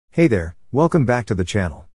Hey there, welcome back to the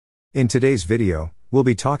channel. In today's video, we'll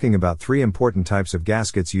be talking about three important types of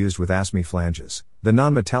gaskets used with ASME flanges: the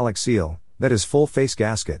non-metallic seal, that is full-face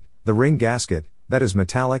gasket, the ring gasket, that is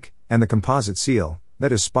metallic, and the composite seal,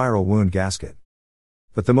 that is spiral wound gasket.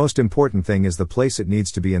 But the most important thing is the place it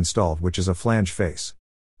needs to be installed, which is a flange face.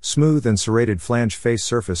 Smooth and serrated flange face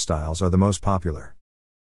surface styles are the most popular.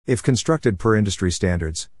 If constructed per industry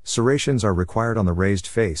standards, serrations are required on the raised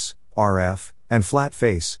face, RF, and flat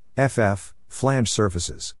face, FF, flange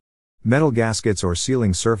surfaces. Metal gaskets or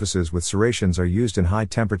sealing surfaces with serrations are used in high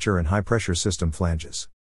temperature and high pressure system flanges.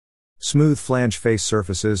 Smooth flange face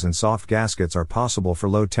surfaces and soft gaskets are possible for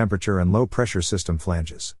low temperature and low pressure system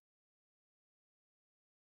flanges.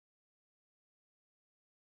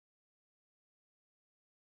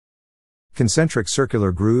 Concentric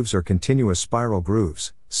circular grooves or continuous spiral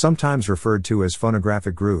grooves, sometimes referred to as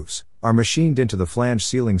phonographic grooves, are machined into the flange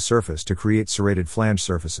sealing surface to create serrated flange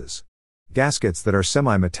surfaces. Gaskets that are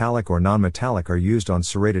semi-metallic or non-metallic are used on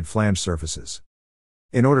serrated flange surfaces.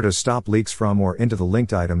 In order to stop leaks from or into the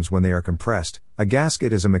linked items when they are compressed, a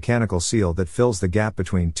gasket is a mechanical seal that fills the gap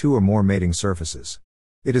between two or more mating surfaces.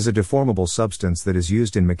 It is a deformable substance that is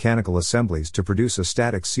used in mechanical assemblies to produce a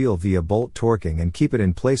static seal via bolt torquing and keep it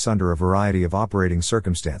in place under a variety of operating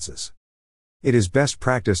circumstances. It is best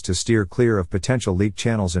practice to steer clear of potential leak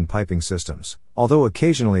channels in piping systems, although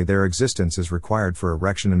occasionally their existence is required for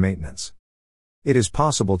erection and maintenance. It is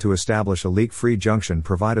possible to establish a leak-free junction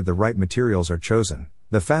provided the right materials are chosen,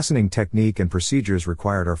 the fastening technique and procedures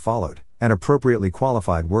required are followed, and appropriately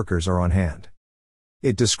qualified workers are on hand.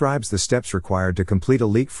 It describes the steps required to complete a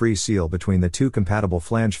leak-free seal between the two compatible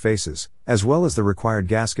flange faces, as well as the required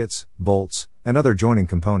gaskets, bolts, and other joining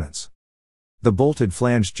components. The bolted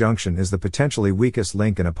flange junction is the potentially weakest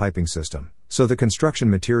link in a piping system, so the construction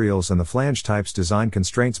materials and the flange type's design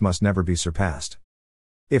constraints must never be surpassed.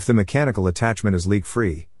 If the mechanical attachment is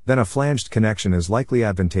leak-free, then a flanged connection is likely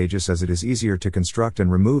advantageous as it is easier to construct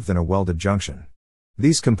and remove than a welded junction.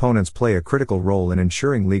 These components play a critical role in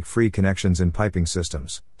ensuring leak-free connections in piping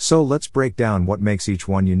systems, so let's break down what makes each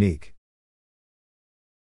one unique.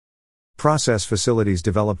 Process facilities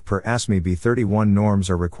developed per ASME B16.21 norms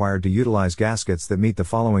are required to utilize gaskets that meet the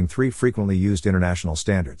following three frequently used international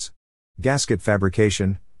standards. Gasket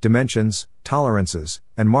fabrication, dimensions, tolerances,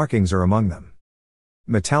 and markings are among them.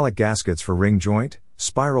 Metallic gaskets for ring joint,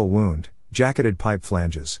 spiral wound, jacketed pipe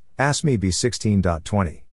flanges, ASME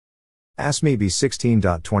B16.20. ASME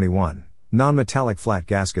B16.21, non-metallic flat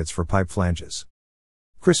gaskets for pipe flanges.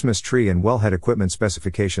 Christmas tree and wellhead equipment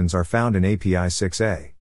specifications are found in API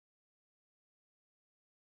 6A.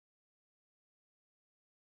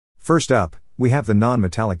 First up, we have the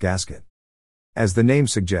non-metallic gasket. As the name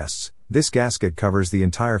suggests, this gasket covers the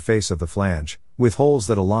entire face of the flange, with holes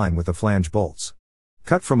that align with the flange bolts.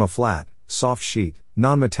 Cut from a flat, soft sheet,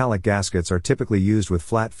 non-metallic gaskets are typically used with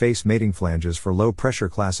flat face mating flanges for low pressure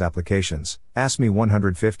class applications, ASME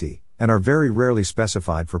 150, and are very rarely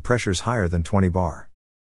specified for pressures higher than 20 bar.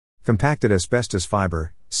 Compacted asbestos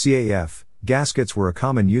fiber, CNAF, gaskets were a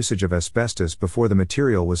common usage of asbestos before the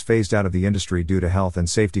material was phased out of the industry due to health and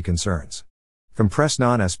safety concerns. Compressed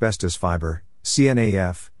non-asbestos fiber,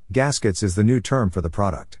 CNAF, gaskets is the new term for the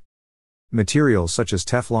product. Materials such as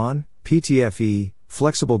Teflon, PTFE,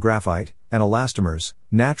 flexible graphite, and elastomers,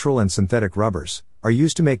 natural and synthetic rubbers, are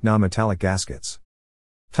used to make non-metallic gaskets.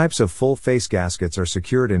 Types of full-face gaskets are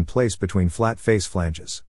secured in place between flat-face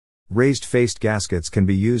flanges. Raised-faced gaskets can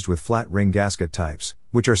be used with flat ring gasket types,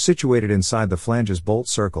 which are situated inside the flange's bolt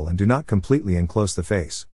circle and do not completely enclose the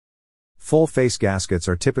face. Full-face gaskets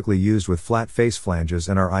are typically used with flat-face flanges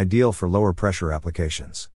and are ideal for lower pressure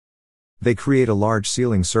applications. They create a large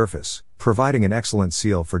sealing surface, providing an excellent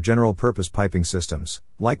seal for general-purpose piping systems,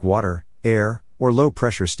 like water, air, or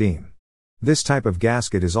low-pressure steam. This type of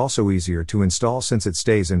gasket is also easier to install since it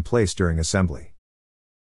stays in place during assembly.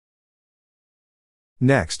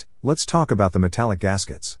 Next, let's talk about the metallic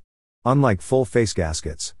gaskets. Unlike full-face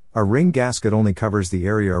gaskets, a ring gasket only covers the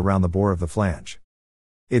area around the bore of the flange.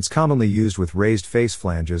 It's commonly used with raised face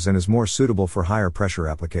flanges and is more suitable for higher pressure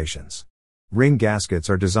applications. Ring gaskets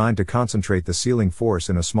are designed to concentrate the sealing force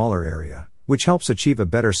in a smaller area, which helps achieve a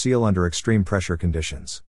better seal under extreme pressure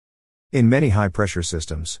conditions. In many high-pressure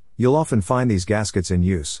systems, you'll often find these gaskets in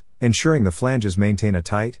use, ensuring the flanges maintain a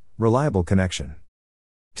tight, reliable connection.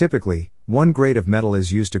 Typically, one grade of metal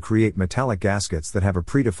is used to create metallic gaskets that have a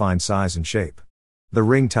predefined size and shape. The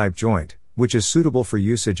ring-type joint, which is suitable for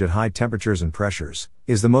usage at high temperatures and pressures,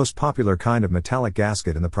 is the most popular kind of metallic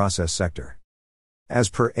gasket in the process sector. As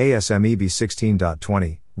per ASME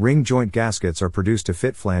B16.20, Ring joint gaskets are produced to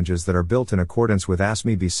fit flanges that are built in accordance with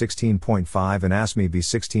ASME B16.5 and ASME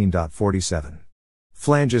B16.47.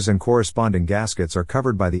 Flanges and corresponding gaskets are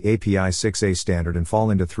covered by the API 6A standard and fall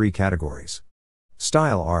into three categories.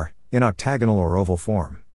 Style R, in octagonal or oval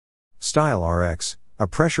form. Style RX, a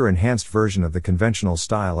pressure-enhanced version of the conventional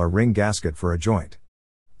style R ring gasket for a joint.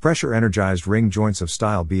 Pressure-energized ring joints of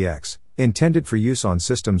style BX, intended for use on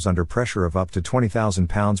systems under pressure of up to 20,000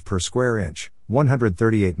 pounds per square inch,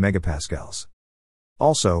 138 megapascals.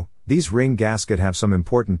 Also, these ring gasket have some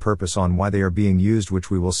important purpose on why they are being used, which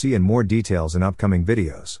we will see in more details in upcoming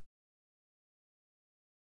videos.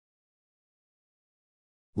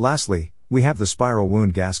 Lastly, we have the spiral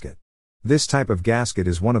wound gasket. This type of gasket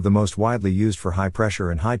is one of the most widely used for high pressure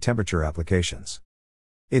and high temperature applications.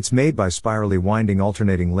 It's made by spirally winding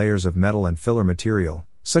alternating layers of metal and filler material,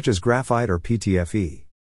 such as graphite or PTFE.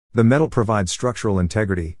 The metal provides structural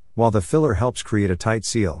integrity, while the filler helps create a tight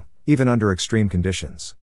seal, even under extreme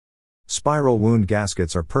conditions. Spiral wound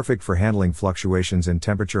gaskets are perfect for handling fluctuations in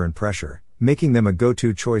temperature and pressure, making them a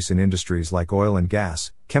go-to choice in industries like oil and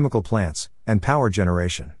gas, chemical plants, and power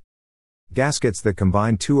generation. Gaskets that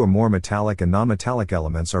combine two or more metallic and non-metallic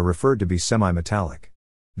elements are referred to be semi-metallic.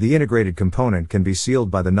 The integrated component can be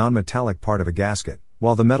sealed by the non-metallic part of a gasket,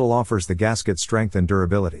 while the metal offers the gasket strength and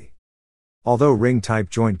durability. Although ring-type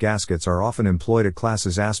joint gaskets are often employed at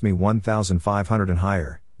classes ASME 1500 and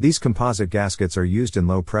higher, these composite gaskets are used in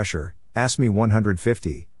low pressure, ASME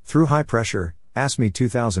 150, through high pressure, ASME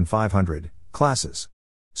 2500, classes.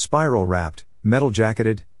 Spiral wrapped, metal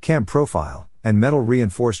jacketed, cam profile, and metal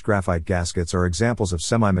reinforced graphite gaskets are examples of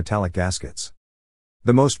semi-metallic gaskets.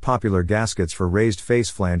 The most popular gaskets for raised face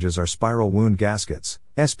flanges are spiral wound gaskets,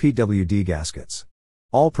 SPWD gaskets.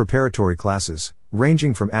 All preparatory classes,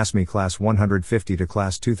 ranging from ASME class 150 to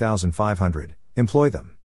class 2500, employ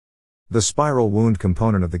them. The spiral wound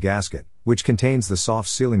component of the gasket, which contains the soft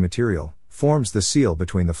sealing material, forms the seal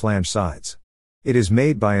between the flange sides. It is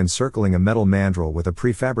made by encircling a metal mandrel with a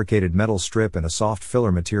prefabricated metal strip and a soft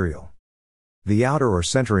filler material. The outer or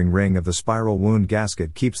centering ring of the spiral wound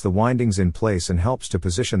gasket keeps the windings in place and helps to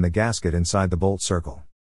position the gasket inside the bolt circle.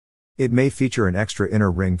 It may feature an extra inner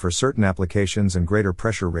ring for certain applications and greater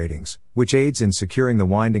pressure ratings, which aids in securing the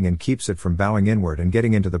winding and keeps it from bowing inward and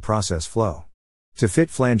getting into the process flow. To fit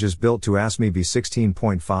flanges built to ASME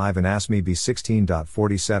B16.5 and ASME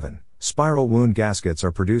B16.47, spiral wound gaskets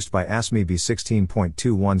are produced by ASME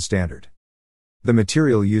B16.21 standard. The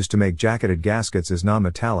material used to make jacketed gaskets is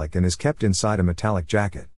non-metallic and is kept inside a metallic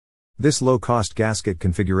jacket. This low-cost gasket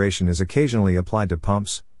configuration is occasionally applied to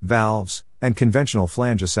pumps, valves, and conventional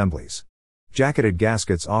flange assemblies. Jacketed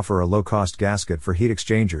gaskets offer a low-cost gasket for heat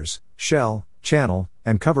exchangers, shell, channel,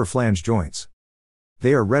 and cover flange joints.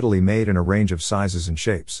 They are readily made in a range of sizes and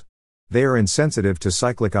shapes. They are insensitive to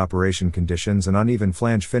cyclic operation conditions and uneven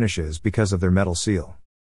flange finishes because of their metal seal.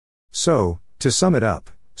 So, to sum it up,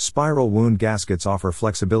 spiral wound gaskets offer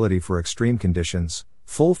flexibility for extreme conditions,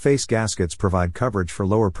 full-face gaskets provide coverage for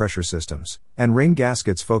lower pressure systems, and ring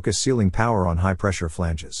gaskets focus sealing power on high-pressure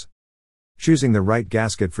flanges. Choosing the right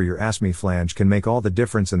gasket for your ASME flange can make all the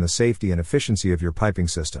difference in the safety and efficiency of your piping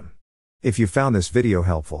system. If you found this video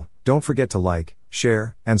helpful, don't forget to like,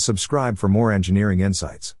 share, and subscribe for more engineering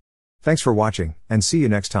insights. Thanks for watching, and see you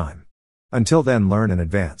next time. Until then, learn and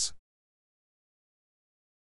advance.